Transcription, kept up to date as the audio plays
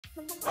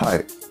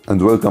Hi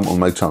and welcome on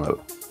my channel.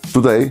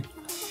 Today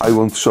I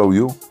want to show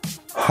you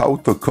how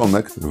to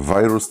connect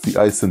Virus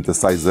TI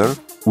synthesizer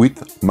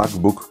with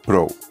MacBook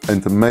Pro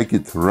and make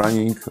it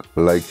running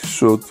like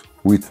should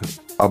with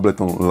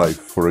Ableton Live,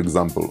 for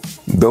example.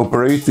 The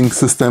operating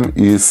system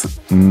is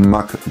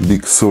Mac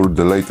BigSur,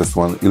 the latest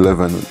one,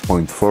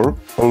 11.4.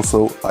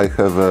 Also, I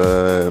have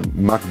a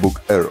MacBook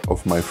Air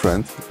of my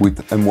friend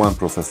with M1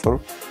 processor,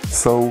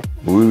 so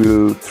we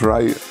will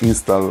try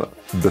install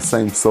the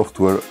same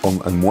software on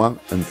M1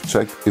 and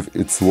check if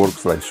it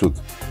works like should.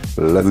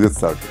 Let's get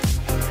started.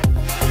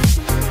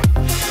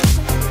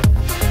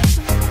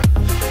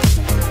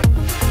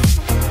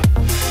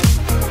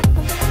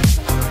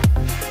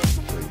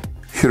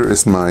 Here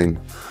is my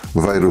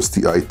Virus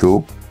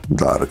TI2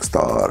 Dark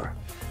Star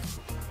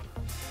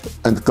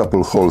and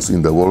couple holes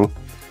in the wall.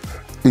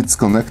 It's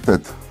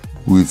connected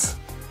with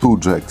two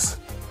jacks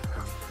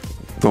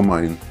to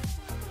my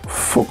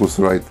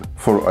Focusrite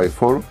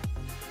 4i4,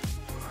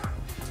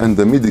 and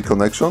the MIDI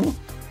connection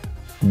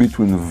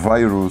between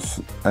Virus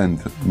and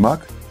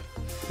Mac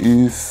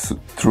is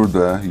through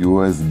the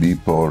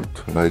USB port.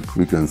 Like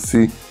we can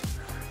see,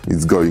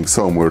 it's going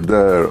somewhere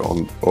there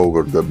on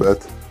over the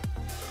bed.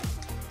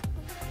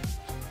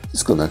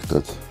 It's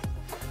connected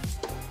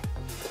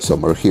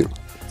somewhere here,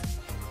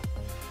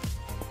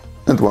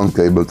 and one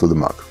cable to the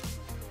Mac.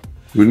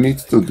 We need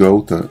to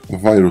go to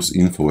Virus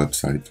Info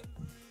website.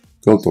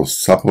 Go to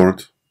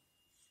Support,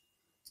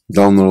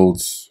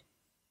 Downloads,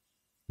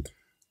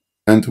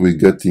 and we're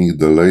getting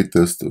the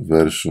latest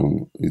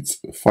version. It's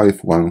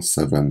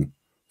 5.17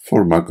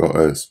 for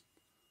macOS.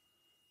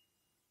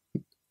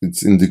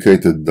 It's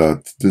indicated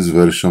that this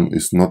version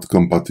is not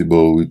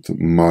compatible with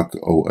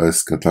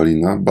macOS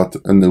Catalina, but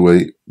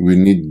anyway, we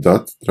need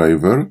that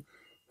driver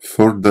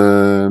for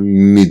the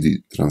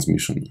MIDI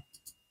transmission.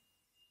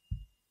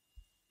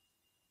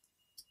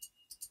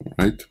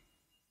 Right?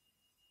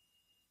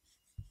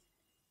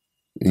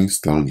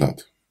 Install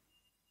that.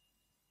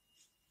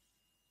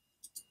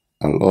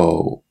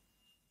 Allow.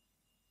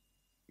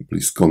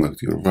 Please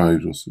connect your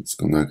virus. It's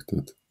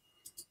connected.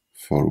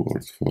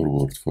 Forward,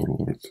 forward,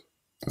 forward.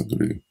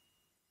 Agree.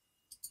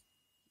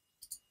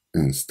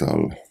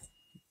 Install.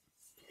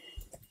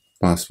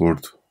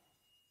 Password.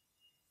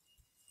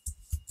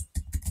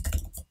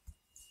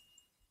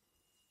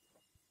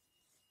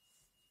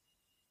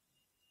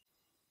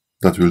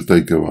 That will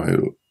take a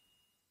while.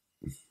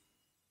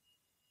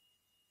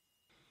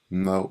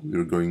 Now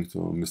we're going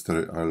to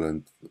Mystery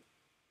Island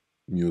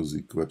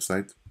music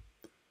website,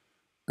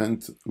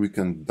 and we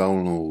can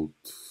download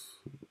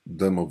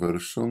demo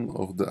version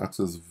of the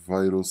Access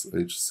Virus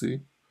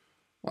HC.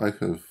 I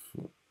have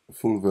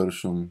full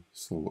version,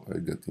 so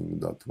I'm getting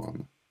that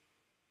one.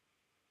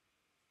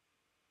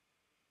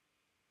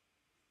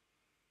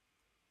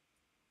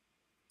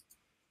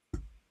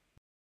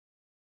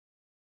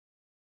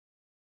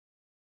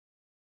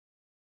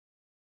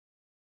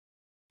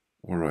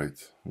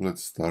 Alright,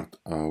 let's start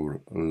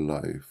our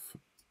live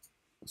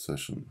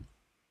session.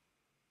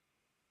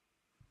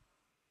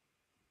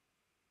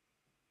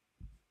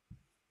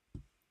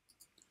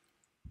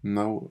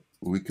 Now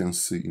we can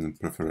see in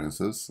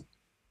preferences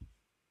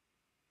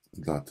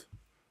that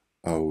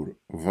our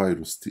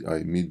Virus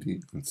TI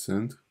MIDI and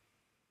synth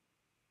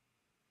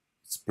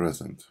is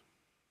present.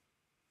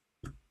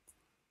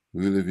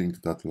 We're leaving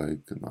that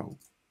like now.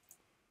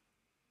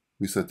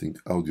 We're setting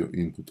audio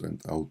input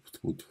and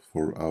output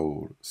for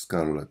our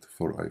Scarlett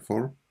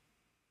 4i4.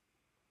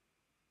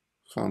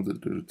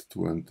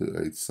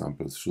 128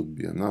 samples should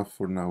be enough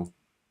for now.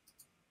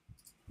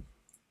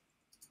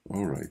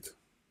 Alright,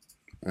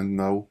 and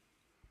now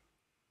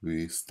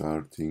we're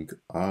starting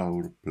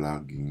our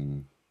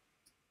plugin.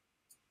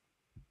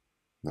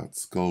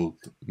 That's called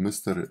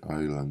Mystery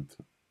Island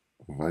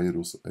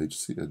Virus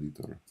HC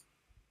Editor.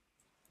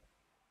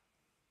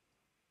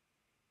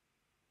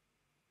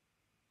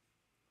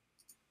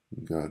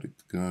 Got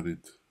it, got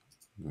it,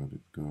 got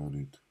it, got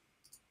it.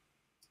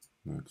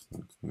 Next,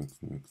 next,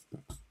 next, next,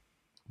 next.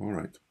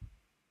 Alright.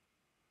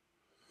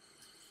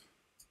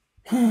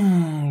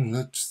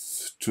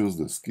 Let's choose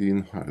the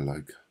skin. I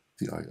like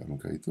TI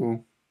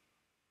MK2.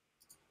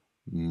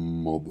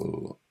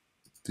 Model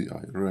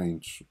TI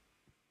range.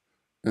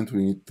 And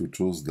we need to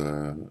choose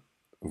the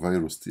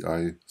Virus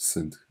TI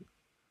synth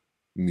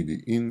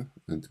MIDI in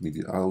and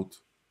MIDI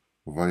out.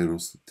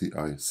 Virus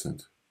TI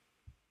synth.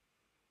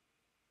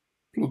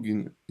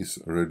 Plugin is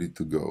ready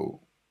to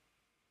go.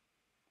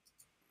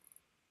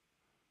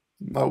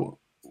 Now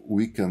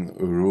we can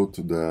route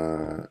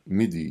the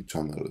MIDI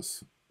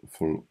channels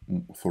for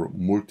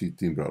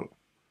multi-timbral.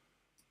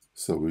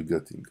 So we're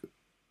getting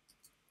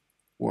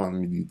one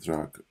MIDI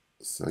track,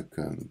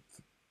 second,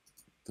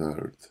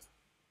 third,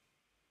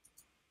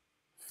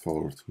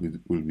 fourth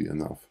will be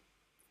enough.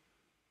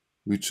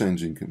 We're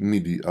changing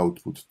MIDI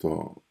output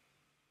to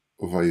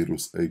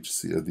Virus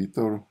HC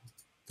Editor,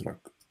 track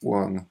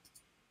 1,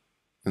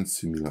 and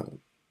similar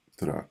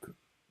track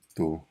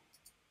 2,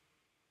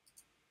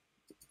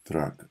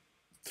 track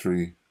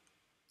 3,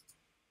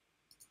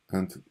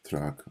 and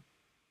track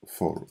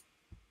 4.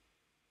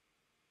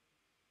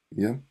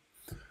 Yeah.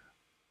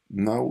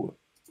 Now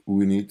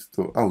we need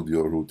to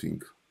audio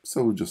routing,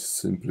 so just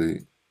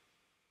simply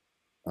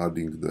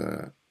adding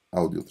the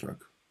audio track.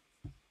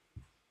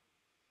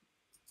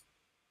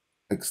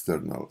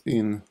 External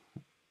in.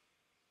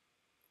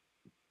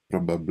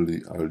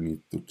 Probably I'll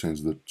need to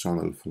change the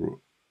channel for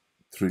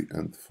 3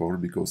 and 4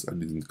 because I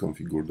didn't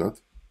configure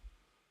that.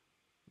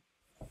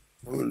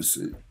 We'll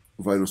see.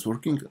 Virus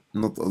working,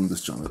 not on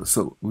this channel,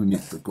 so we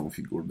need to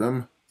configure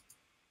them.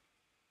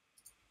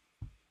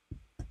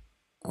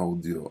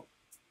 Audio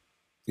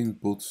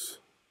inputs,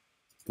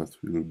 that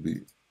will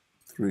be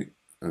 3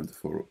 and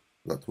 4,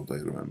 that's what I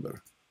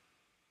remember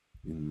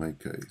in my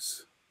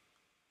case.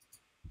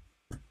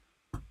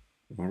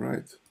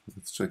 Alright,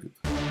 let's check it.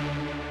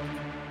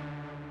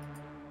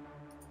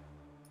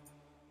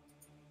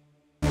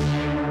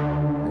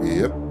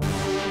 Yep.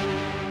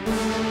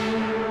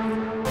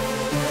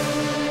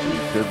 We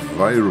have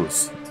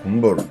virus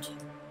on board.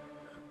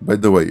 By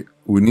the way,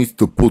 we need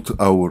to put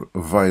our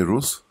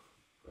virus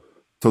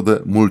to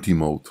the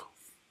multi-mode.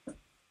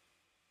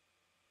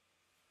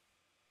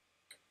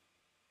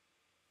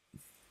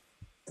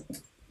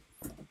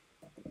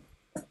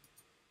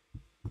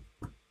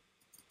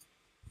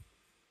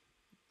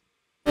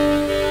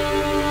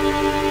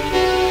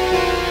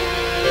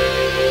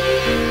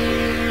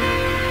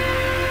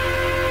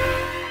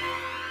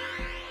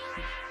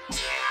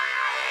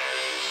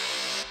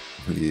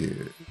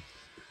 Yeah.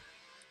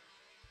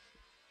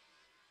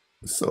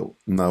 So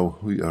now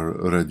we are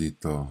ready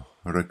to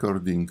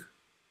recording.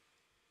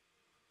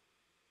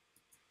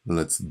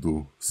 Let's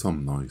do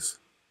some noise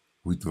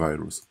with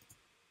virus.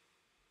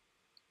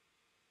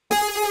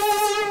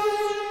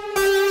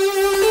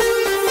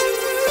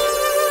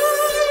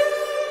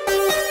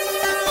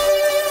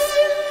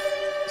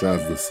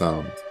 Just the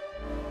sound.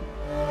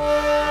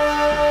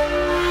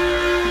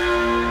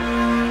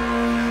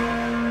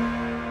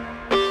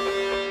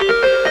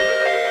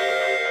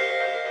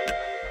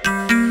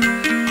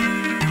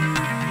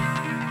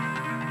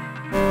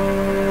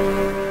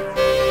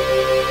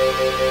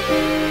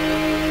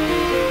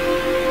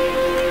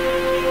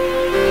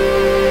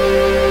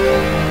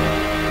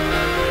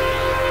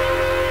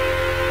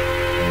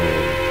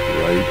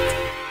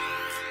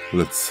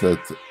 Let's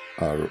set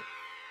our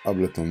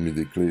Ableton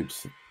MIDI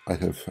clips. I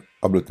have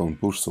Ableton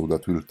push, so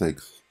that will take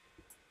a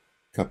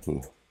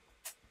couple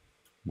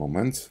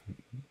moments.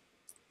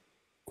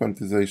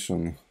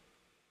 Quantization,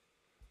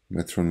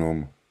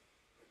 metronome,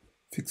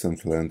 fix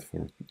and length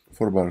for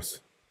 4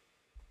 bars.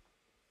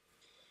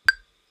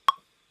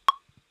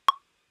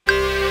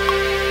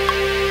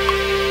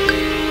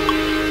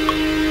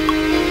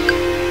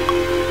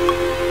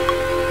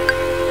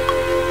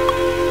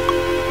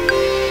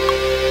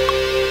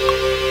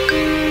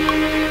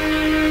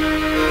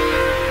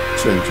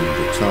 Changing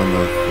the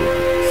channel for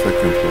the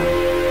second one.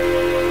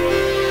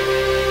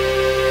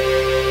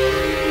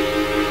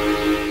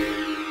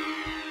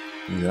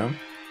 Yeah.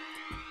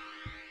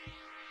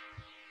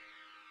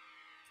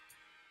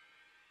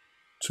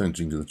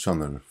 Changing the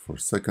channel for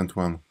second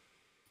one.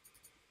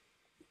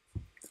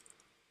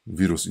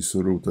 Virus is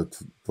routed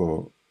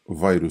to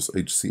Virus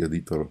HC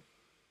editor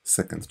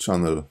second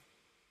channel.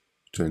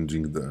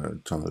 Changing the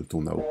channel to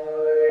now.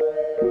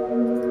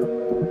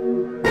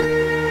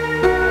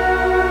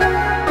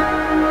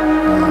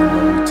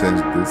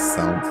 Change this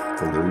sound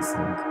to this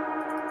sound.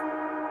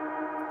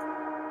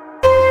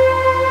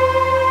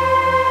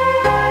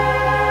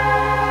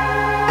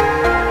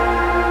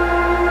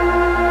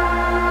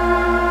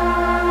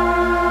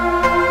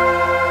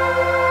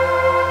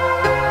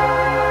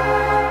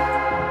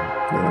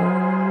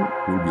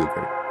 Will be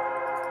okay.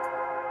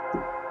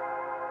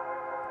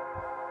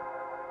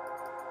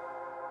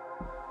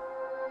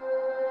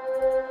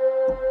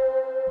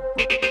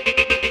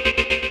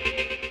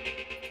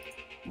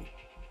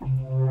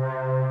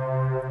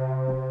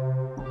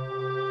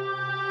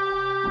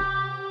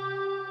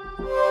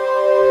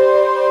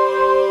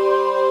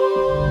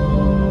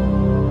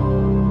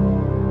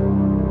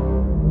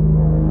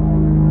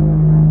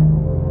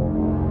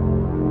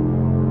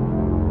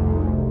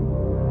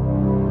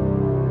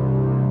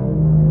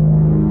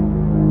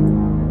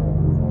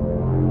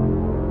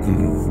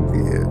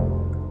 Yeah.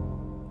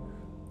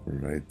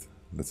 Right.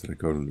 Let's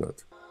record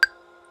that.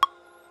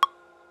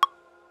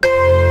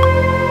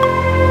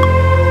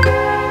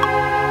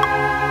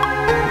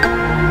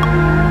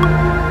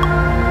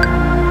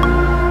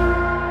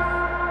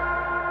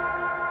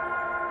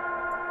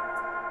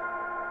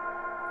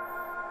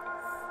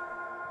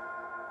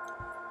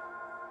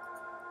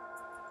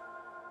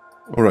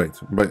 Alright,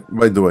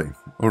 by the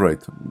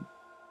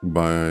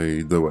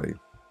way,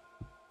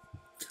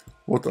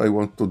 what I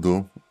want to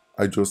do,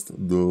 I just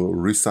do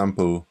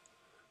resample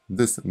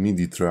this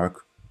MIDI track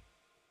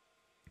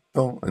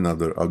to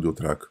another audio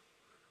track,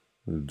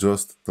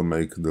 just to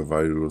make the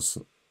virus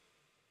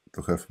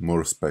to have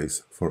more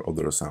space for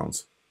other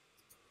sounds.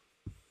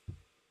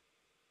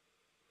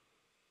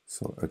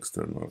 So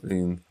external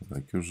in,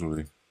 like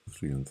usually,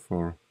 3 and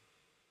 4,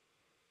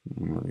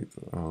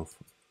 monitor off,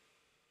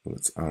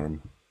 let's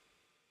arm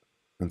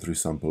and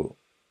resample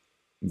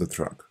the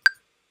track.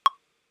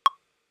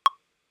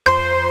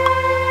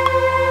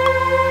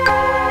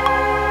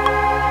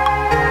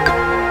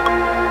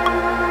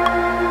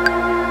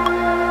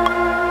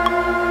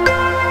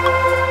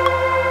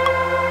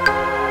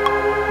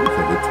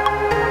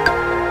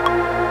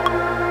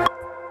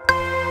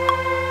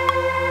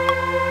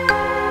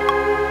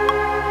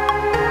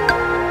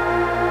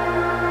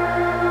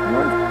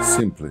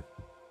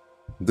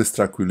 this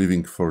track we're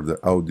leaving for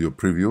the audio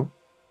preview,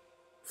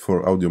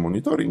 for audio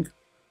monitoring,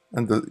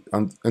 and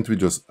we're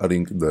just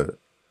adding the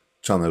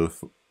channel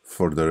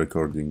for the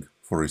recording,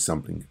 for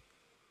resampling.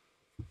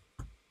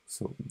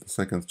 So the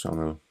second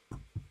channel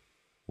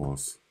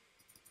was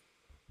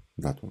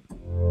that one.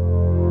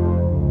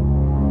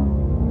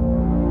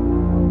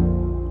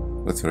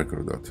 Let's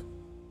record that.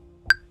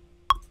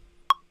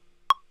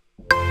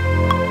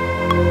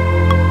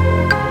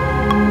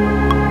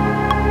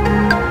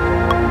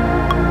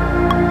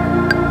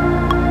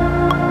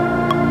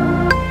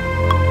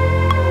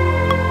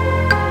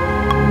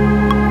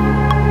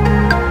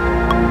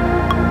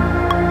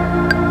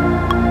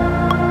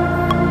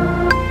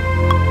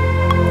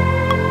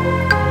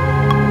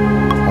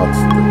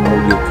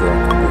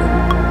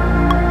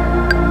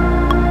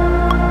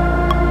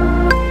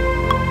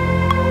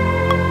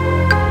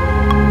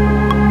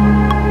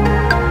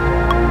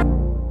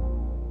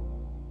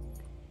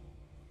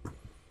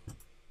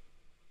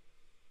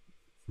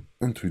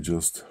 And we're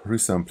just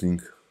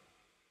resampling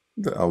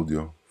the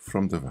audio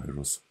from the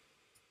virus.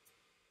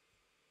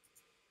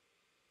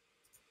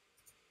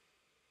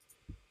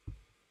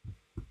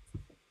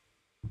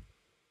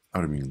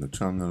 Arming the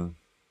channel,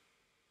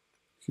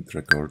 hit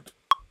record.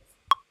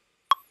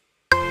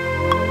 We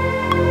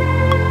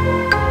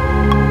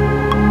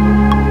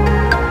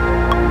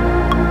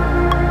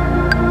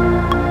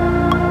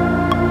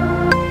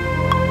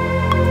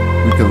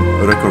can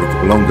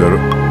record longer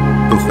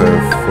to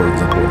have, for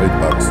example, 8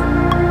 bars.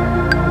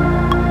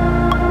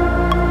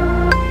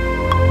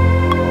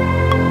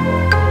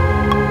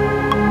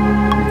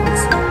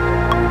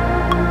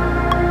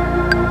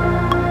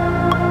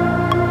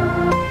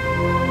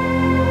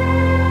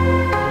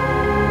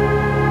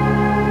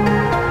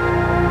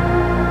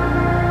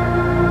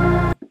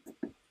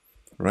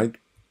 Right?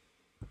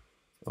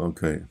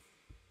 Okay.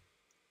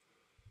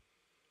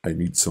 I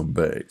need some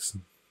bass.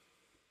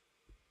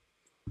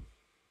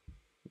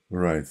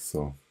 Right,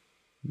 so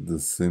the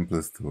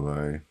simplest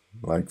way,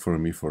 like for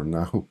me for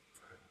now,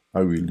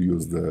 I will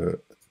use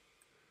the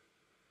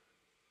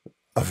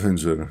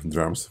Avenger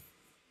drums,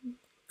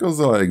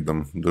 because I like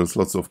them. There's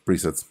lots of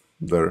presets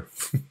there,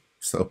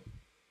 so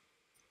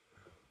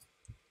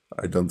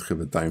I don't have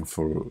the time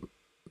for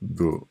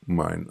do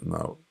mine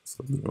now.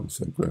 So drum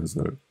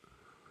sequencer.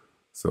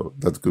 So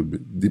that could be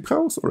deep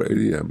house or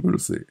ADM, we'll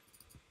see.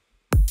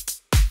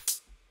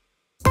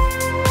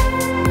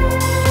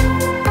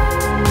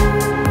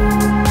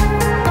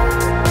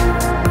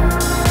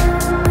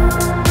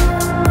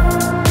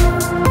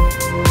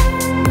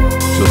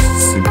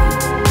 Just simple.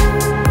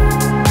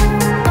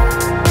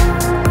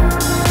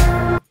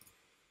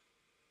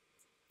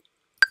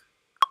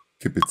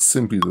 Keep it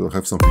simple to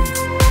have something.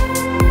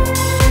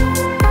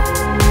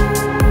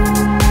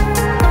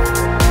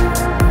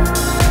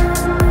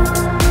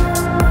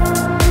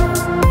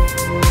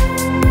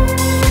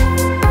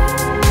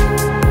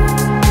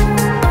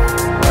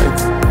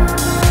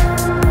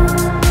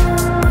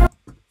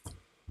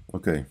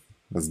 Okay,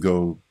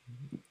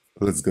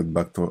 let's get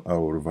back to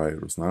our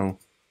virus now.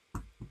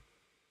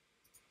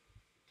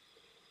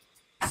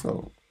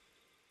 So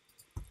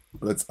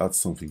let's add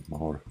something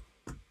more.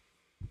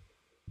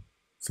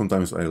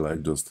 Sometimes I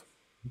like just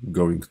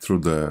going through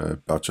the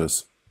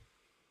patches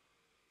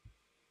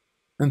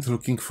and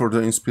looking for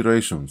the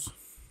inspirations.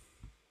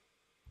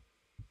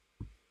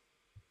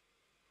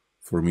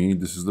 For me,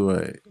 this is the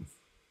way.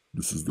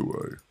 This is the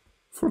way.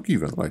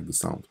 Forgiven, like the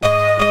sound.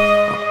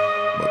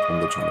 But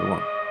on the channel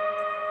 1.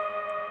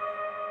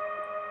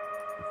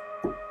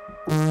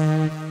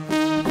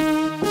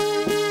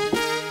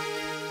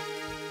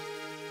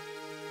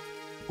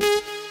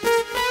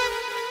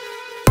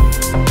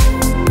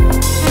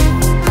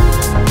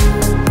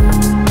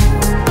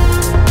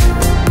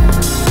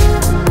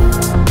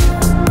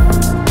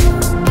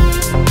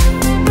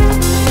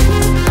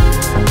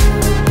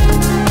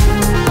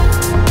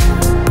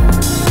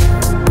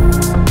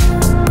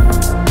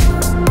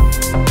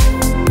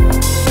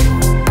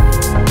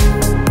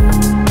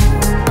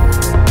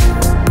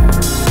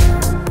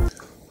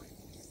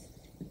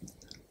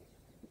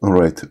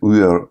 Alright,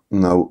 we are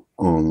now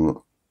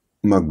on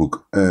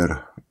MacBook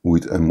Air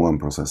with M1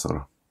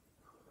 processor,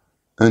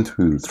 and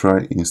we will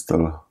try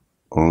install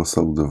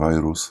also the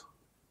virus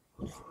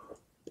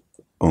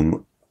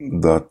on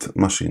that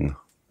machine.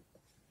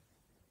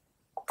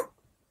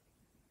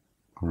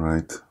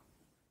 Right.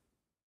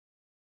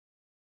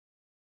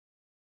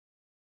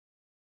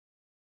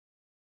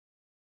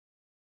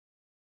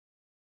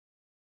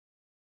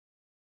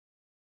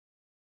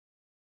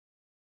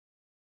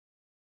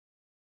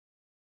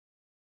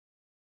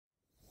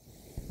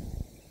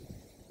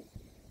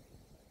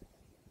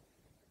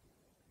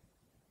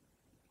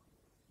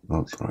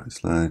 I'll try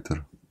this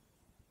later.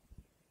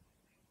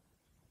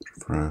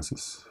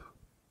 Preferences.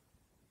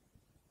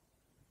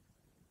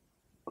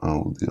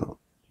 Audio.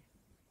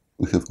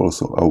 We have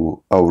also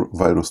our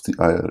Virus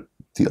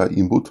TI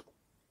input,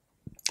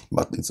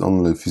 but it's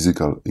only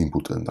physical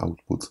input and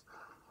output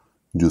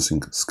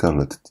using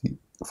Scarlett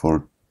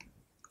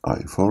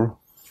T4i4.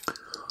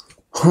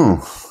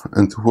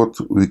 And what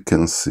we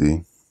can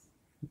see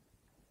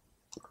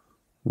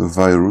the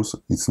virus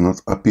is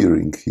not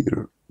appearing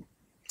here.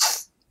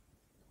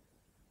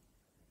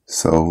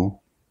 So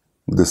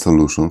the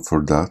solution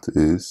for that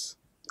is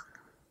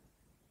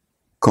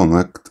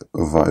connect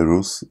a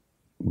virus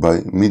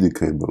by MIDI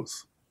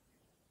cables.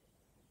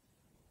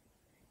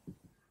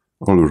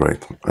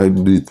 Alright, I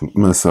did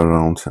mess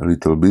around a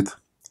little bit,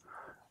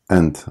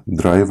 and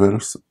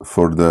drivers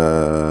for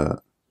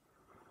the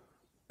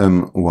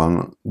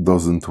M1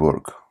 doesn't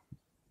work.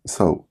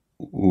 So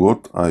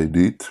what I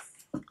did,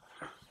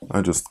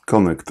 I just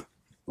connect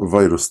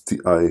Virus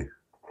TI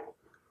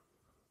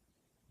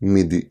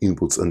MIDI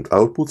inputs and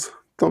outputs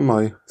to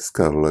my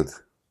Scarlett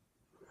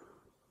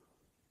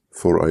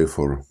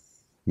 4i4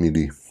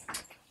 MIDI,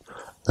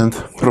 and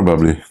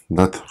probably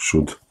that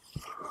should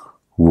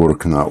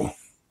work now.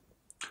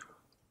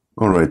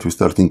 Alright, we're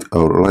starting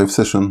our live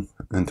session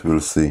and we'll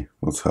see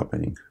what's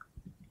happening.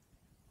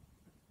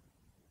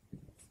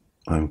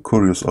 I'm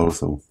curious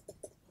also.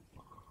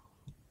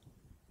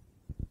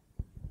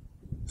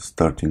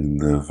 Starting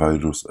the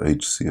Virus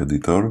HC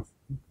editor.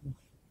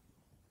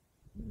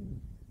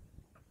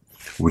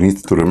 We need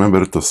to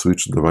remember to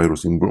switch the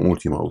virus in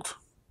multi-mode.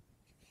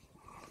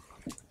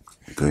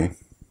 Okay.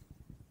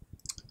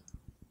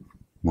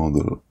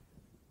 Model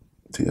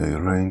TI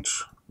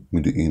range,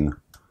 MIDI in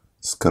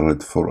Scarlett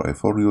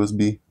 4i4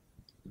 USB,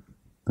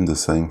 and the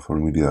same for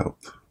MIDI out.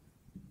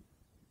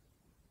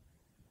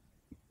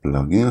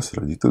 Plugin is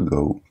ready to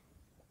go.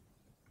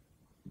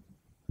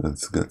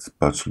 Let's get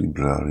patch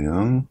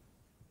librarian.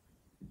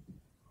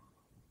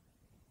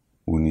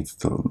 We need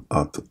to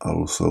add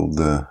also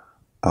the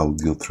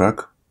audio track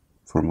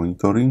for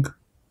monitoring.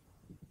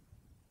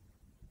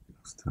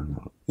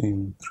 External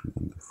in 3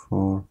 and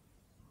 4.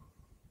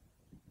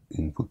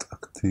 Input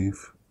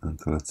active, and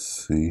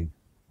let's see.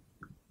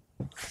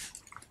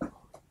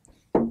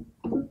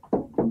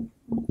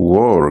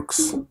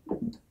 Works.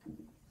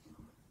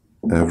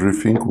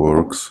 Everything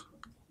works.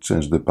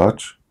 Change the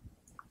patch.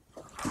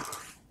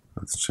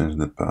 Let's change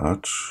the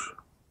patch.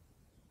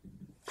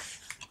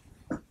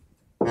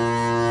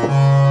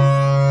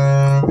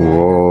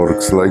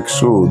 Works like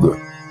should.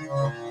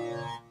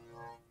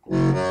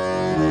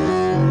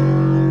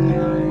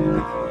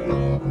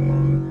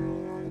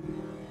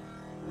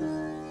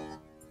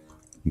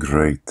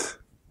 Great.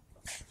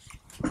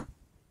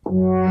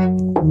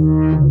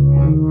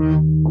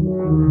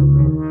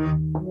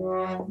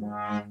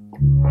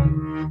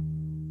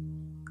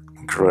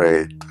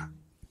 Great.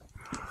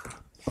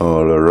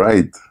 All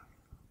right.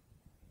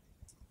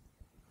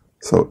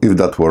 So if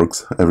that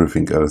works,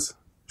 everything else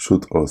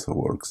should also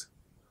work.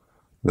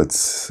 Let's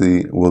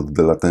see what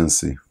the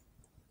latency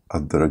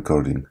at the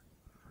recording.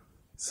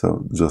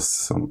 So just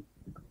some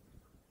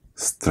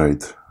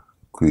straight,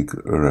 quick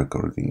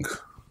recording.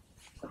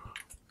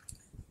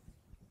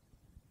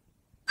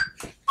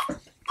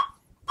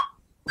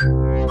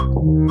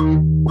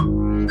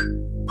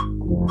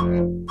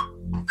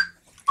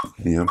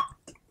 Yeah,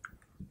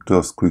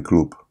 just quick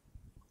loop,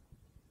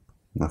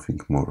 nothing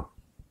more.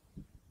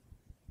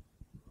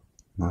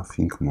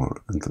 Nothing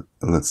more, and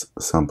let's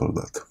sample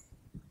that.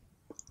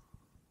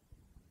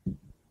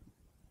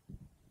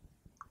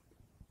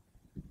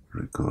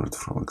 Record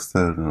from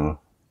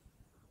external.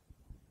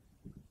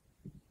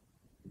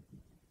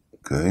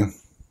 Okay.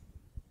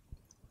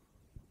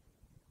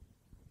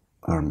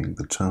 Arming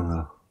the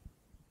channel.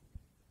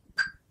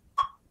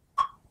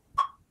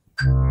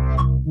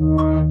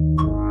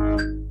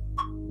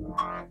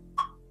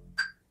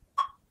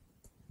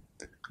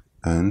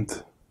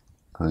 And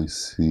I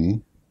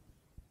see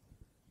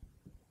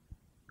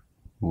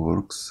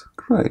works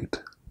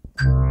great.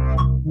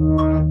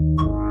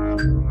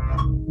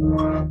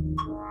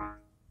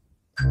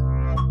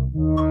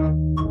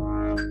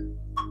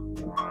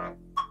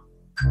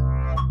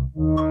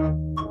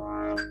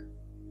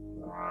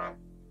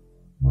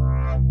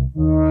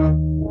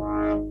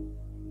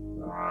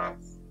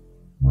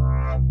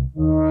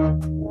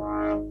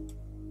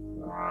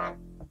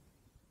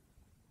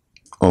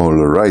 All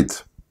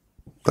right,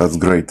 that's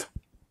great.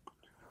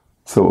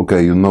 So,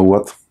 okay, you know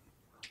what?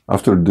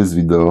 After this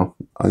video,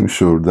 I'm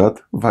sure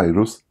that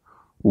Virus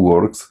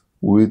works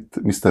with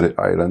Mystery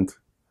Island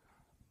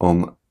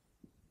on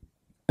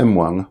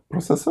M1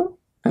 processor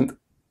and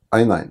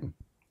i9.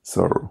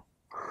 So,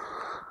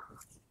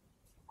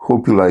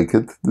 hope you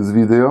liked this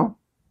video.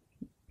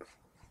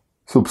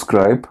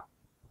 Subscribe,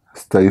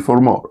 stay for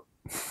more.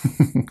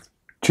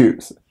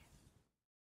 Cheers!